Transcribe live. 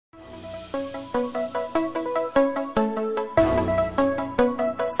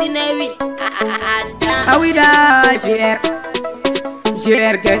Sinewi Awida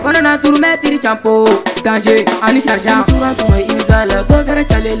GR gang on a tour mettre champo danger ani chargeant souvent to my imzala to gara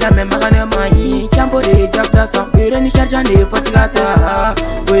chale la me magane mai champo de jakda sam pere ni chargeant de fatigata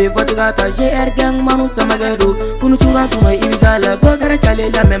we fatigata GR gang manu samagado kunu souvent to my imzala to gara chale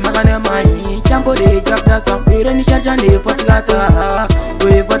la me magane mai champo de jakda sam pere ni chargeant de fatigata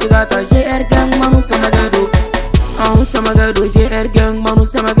we fatigata GR gang manu samagado on samagado GR gang manu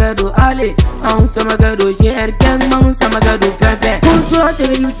samagado ale on samagado GR gang manu samagado fin kunsuran te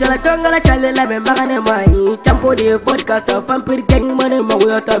yu chala tangala chale la me magane mai champo de vodka sa vampire gang mane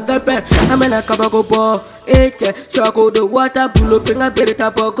mawata fin amena kabako bo eche shako de water bulo penga berita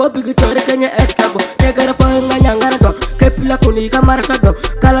bo ko bigitore kenya escabo negara fa nganyangara to kepila kuni kamara to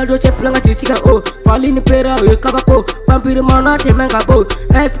kala do chepla nga sisika o falini pera e kabako vampire mana te menga bo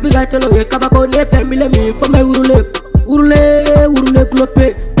espigatelo e kabako ne family mi fo me urule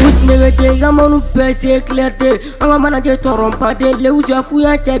clope usne de gamonu pese clairte anga manaje torompa de le uja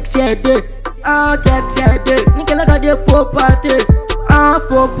fuya check cede check cede nikela ga de faux party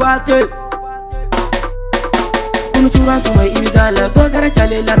kunu churan to ibizala to gara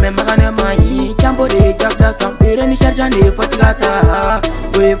chale la me magane mai champo de jakda sam pere ni chargeant de fatigata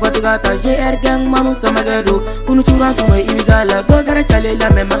we fatigata GR gang manu samagado kunu churan to ibizala to gara chale la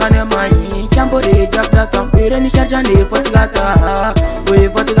me magane mai champo de jakda sam pere ni chargeant de fatigata we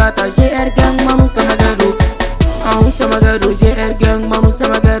fatigata GR gang manu samagado samagado GR gang manu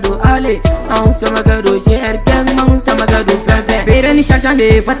samagado ale samagado GR gang manu samagado pere ni chargeant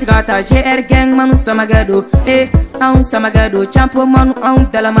de fatigata GR gang manu samagado samagado champo manu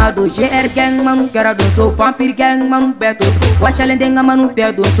dalamado GR gang manu garado so vampire gang manu beto wachale denga manu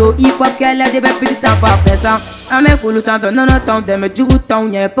beto so hip hop kala de be pisa pa pesa ame kulu san fe nono ton de me jugu ton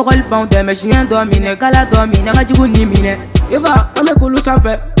nye pokol bon de me chien domine kala domine ga jugu ni mine eva ame kulu san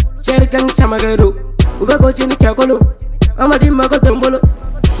fe GR gang samagado ube ko chini chakolo amadi mago tombolo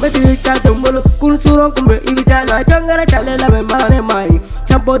beti cha tombolo kun suron kumbe ibizala jangara chale la me mane mai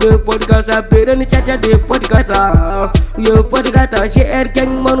champo de vodka sa pere ni chacha de vodka sa yo vodka ta GR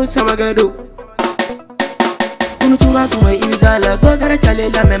gang manu samagado kunu suron kumbe ibizala to gara chale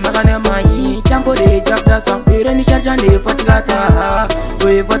la me mane mai champo de jakda sa pere ni chargeant de vodka ta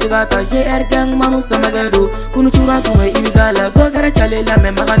we vodka ta GR gang manu samagado kunu suron kumbe ibizala to gara chale la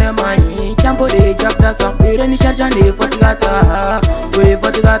me mane mai champo de jakda sa pere ni chargeant de vodka ta we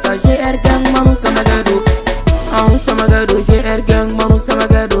vodka ta GR gang manu samagado samagado GR gang manu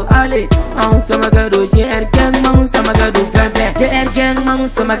samagado ale samagado GR gang manu samagado GR gang manu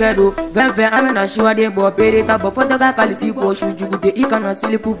samagado amena shwa de bo pereta bo fotoga kalisi bo shujugu de ikana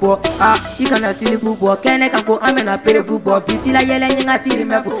silipu bo ikana silipu bo kene kako amena perefu bo bitila yele nyinga tiri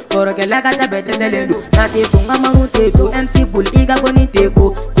mefu koroge laga sabete selendo na te funga manu teto MC bull iga goni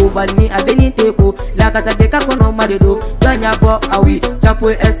teko kubalni aveni teko laga sabeka kono madedo ganya bo awi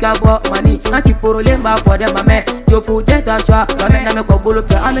champo escabo mani anti porolemba for dem mame jofu deta shwa kamena me ko bolo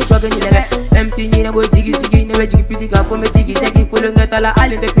fe ame shwa geni lele MC nyine go zigi ne we jigi pitika for me zigi zegi kolonga tala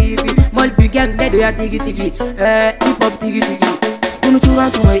alinde pipi mol bigang ne do ya tigi hip hop tigi kunu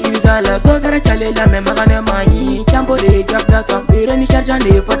churan to ibizala to gara chale la me magane mai champo de jakda sam pere ni chargeant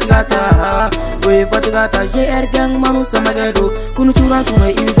de fatigata we fatigata GR gang manu samagado kunu churan to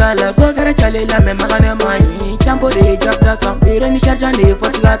ibizala to gara chale la me magane mai champo de jakda sam pere ni chargeant de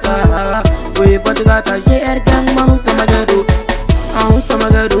fatigata we fatigata GR gang manu samagado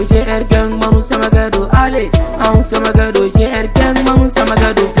samagado GR gang manu samagado ale samagado GR gang manu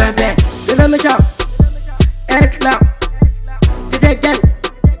samagado de la mecha erkla gang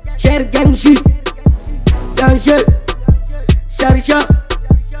GR gang J danger charge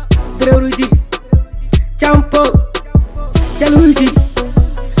terrorisi champo jalousie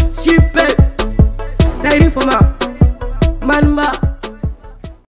super tairi fama manba